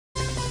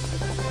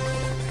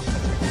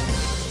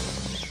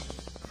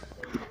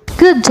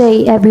Good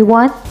day,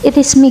 everyone. It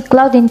is me,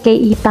 Claudine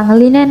K.E.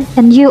 Pangilinan,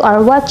 and you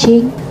are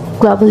watching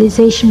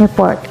Globalization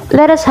Report.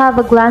 Let us have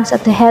a glance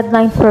at the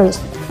headline first.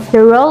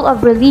 The role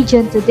of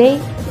religion today,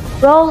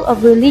 role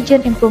of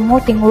religion in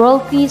promoting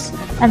world peace,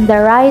 and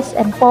the rise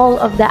and fall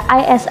of the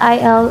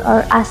ISIL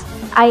or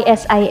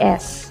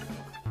ISIS.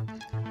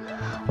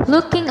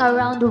 Looking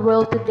around the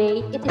world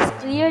today, it is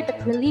clear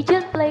that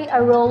religion plays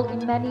a role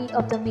in many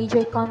of the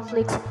major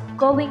conflicts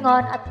going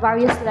on at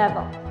various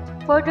levels.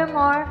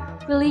 Furthermore,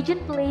 religion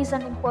plays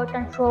an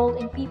important role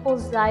in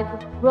people's lives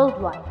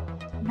worldwide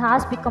and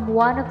has become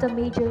one of the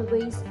major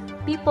ways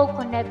people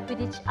connect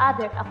with each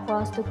other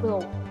across the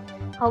globe.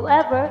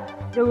 However,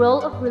 the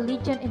role of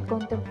religion in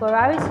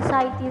contemporary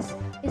societies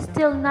is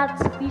still not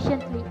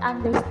sufficiently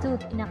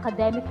understood in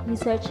academic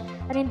research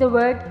and in the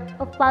world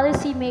of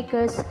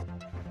policymakers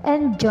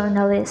and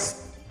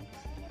journalists.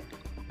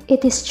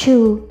 It is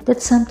true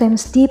that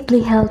sometimes deeply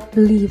held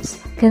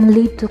beliefs can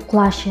lead to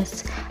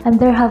clashes, and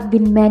there have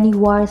been many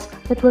wars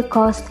that were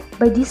caused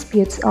by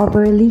disputes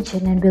over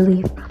religion and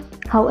belief.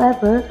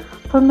 However,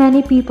 for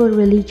many people,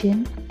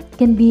 religion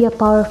can be a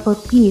powerful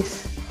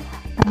peace.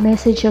 A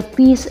message of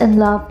peace and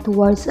love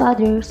towards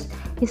others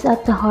is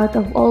at the heart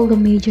of all the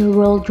major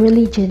world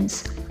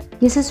religions.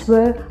 This is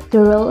where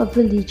the role of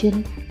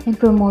religion in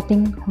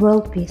promoting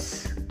world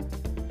peace.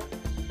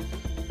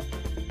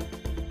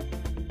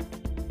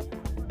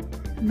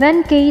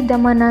 Venkay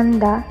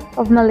Damananda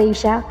of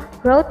Malaysia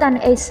wrote an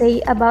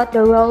essay about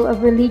the role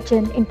of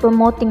religion in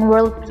promoting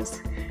world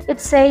peace. It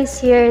says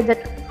here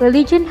that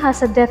religion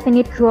has a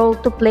definite role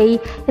to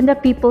play in the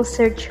people's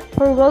search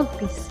for world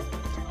peace.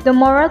 The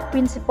moral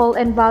principles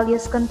and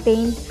values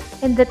contained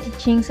in the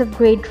teachings of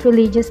great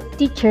religious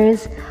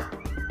teachers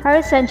are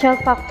essential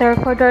factor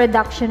for the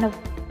reduction of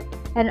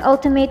and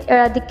ultimate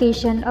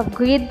eradication of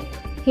greed,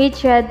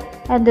 hatred,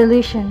 and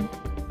delusion,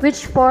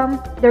 which form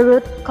the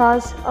root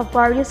cause of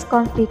various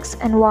conflicts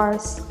and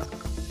wars.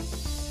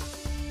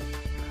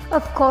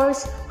 Of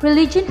course,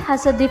 religion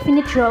has a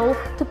definite role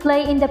to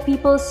play in the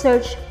people's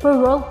search for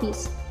world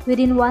peace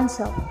within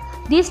oneself.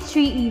 These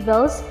three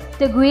evils,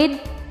 the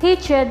greed,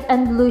 hatred,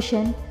 and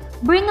delusion,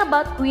 bring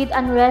about great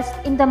unrest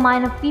in the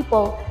mind of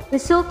people,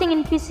 resulting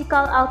in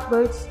physical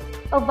outbursts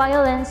of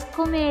violence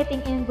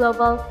culminating in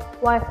global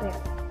warfare.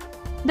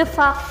 The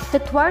fact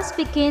that wars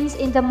begins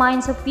in the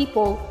minds of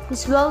people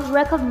is well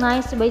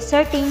recognized by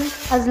certain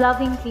as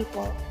loving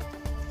people.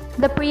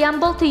 The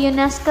preamble to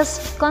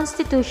UNESCO's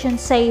constitution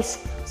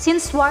says,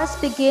 "Since wars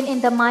begin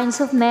in the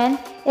minds of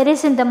men, it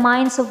is in the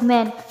minds of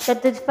men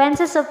that the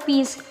defenses of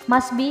peace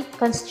must be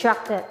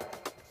constructed."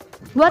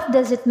 What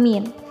does it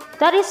mean?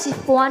 That is,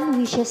 if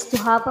one wishes to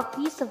have a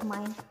peace of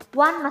mind,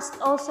 one must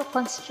also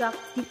construct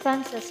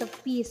defenses of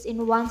peace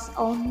in one's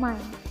own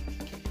mind.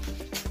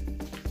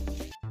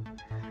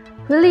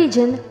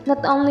 Religion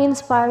not only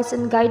inspires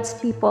and guides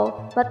people,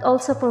 but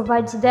also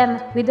provides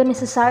them with the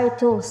necessary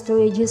tools to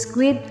reduce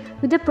greed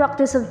with the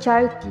practice of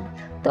charity,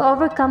 to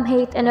overcome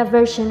hate and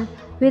aversion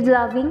with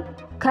loving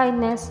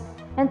kindness,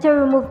 and to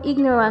remove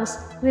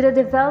ignorance with the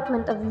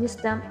development of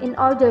wisdom in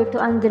order to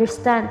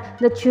understand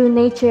the true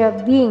nature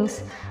of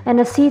beings and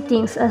to see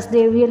things as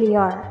they really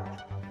are.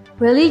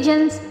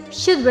 Religions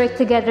should work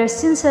together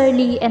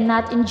sincerely and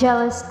not in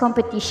jealous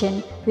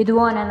competition with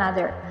one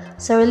another.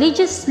 So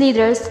religious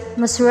leaders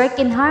must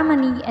work in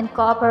harmony and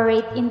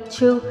cooperate in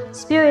true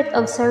spirit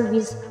of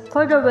service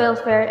for the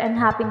welfare and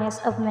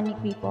happiness of many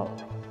people.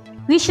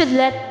 We should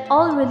let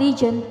all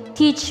religion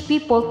teach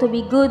people to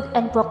be good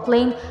and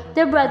proclaim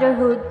the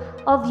brotherhood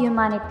of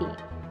humanity.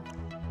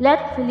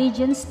 Let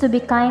religions to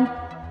be kind,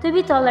 to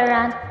be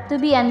tolerant, to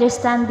be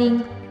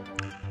understanding,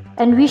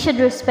 and we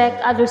should respect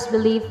others'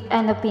 belief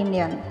and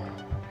opinion.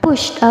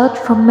 Pushed out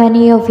from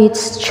many of its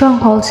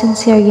strongholds in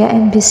Syria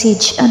and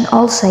besieged on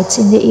all sides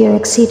in the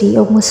Iraq city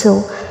of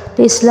Mosul,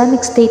 the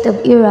Islamic State of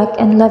Iraq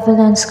and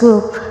Lebanon's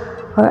group,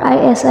 or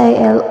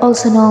ISIL,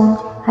 also known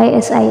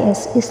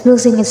ISIS, is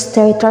losing its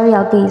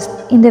territorial base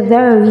in the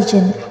very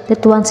region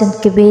that once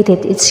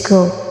incubated its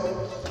growth.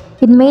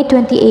 In May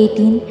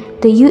 2018,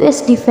 the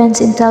U.S.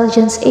 Defense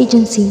Intelligence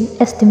Agency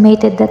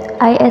estimated that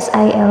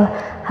ISIL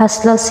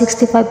has lost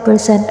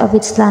 65% of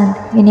its land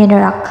in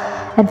Iraq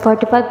and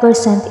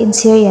 45% in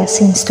Syria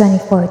since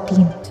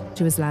 2014.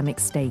 To Islamic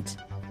State.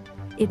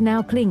 It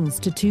now clings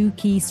to two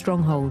key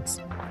strongholds,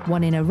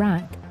 one in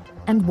Iraq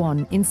and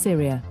one in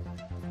Syria.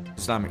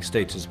 Islamic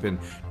State has been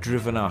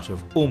driven out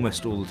of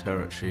almost all the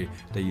territory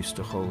they used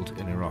to hold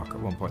in Iraq. At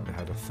one point they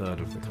had a third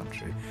of the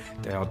country.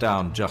 They are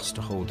down just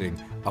to holding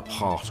a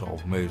part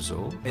of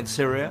Mosul. In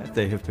Syria,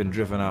 they have been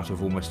driven out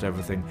of almost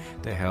everything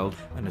they held,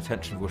 and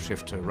attention will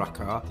shift to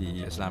Raqqa,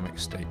 the Islamic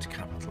State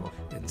capital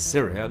in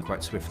Syria,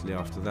 quite swiftly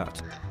after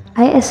that.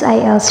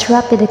 ISIL's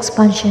rapid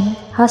expansion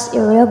has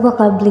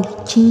irrevocably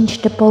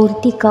changed the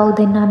political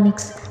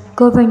dynamics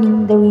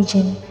governing the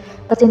region,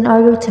 but in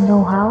order to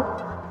know how,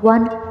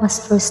 one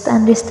must first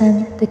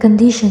understand the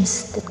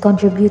conditions that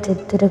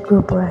contributed to the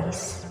group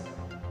rise.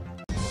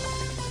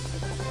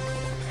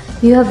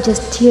 You have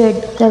just heard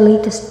the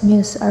latest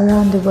news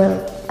around the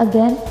world.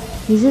 Again,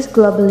 this is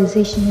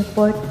Globalization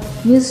Report.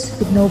 News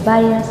with no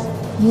bias,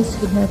 news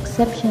with no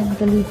exception,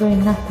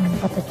 delivering nothing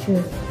but the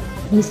truth.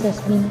 This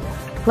has been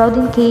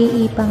Claudine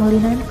K.E.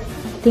 Pangilinan.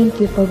 Thank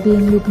you for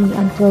being with me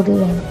until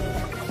the end.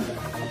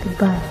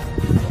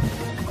 Goodbye.